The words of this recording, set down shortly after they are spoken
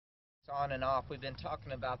on and off, we've been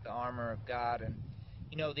talking about the armor of God and,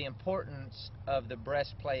 you know, the importance of the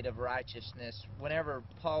breastplate of righteousness. Whenever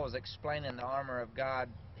Paul was explaining the armor of God,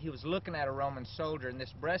 he was looking at a Roman soldier, and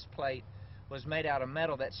this breastplate was made out of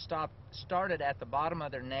metal that started at the bottom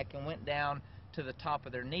of their neck and went down to the top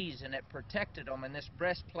of their knees, and it protected them. And this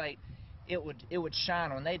breastplate, it would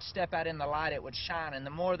shine. When they'd step out in the light, it would shine, and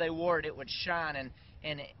the more they wore it, it would shine.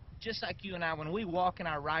 And just like you and I, when we walk in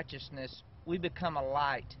our righteousness, we become a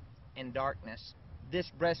light in darkness. This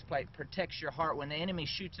breastplate protects your heart when the enemy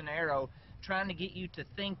shoots an arrow trying to get you to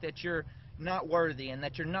think that you're not worthy and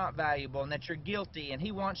that you're not valuable and that you're guilty, and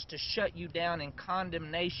he wants to shut you down in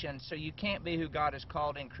condemnation so you can't be who God has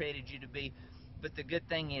called and created you to be. But the good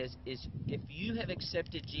thing is if you have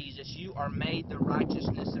accepted Jesus, you are made the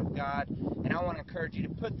righteousness of God. And I want to encourage you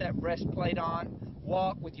to put that breastplate on,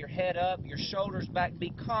 walk with your head up, your shoulders back, be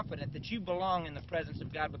confident that you belong in the presence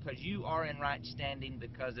of God because you are in right standing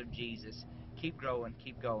because of Jesus. Keep growing,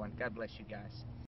 keep going. God bless you guys.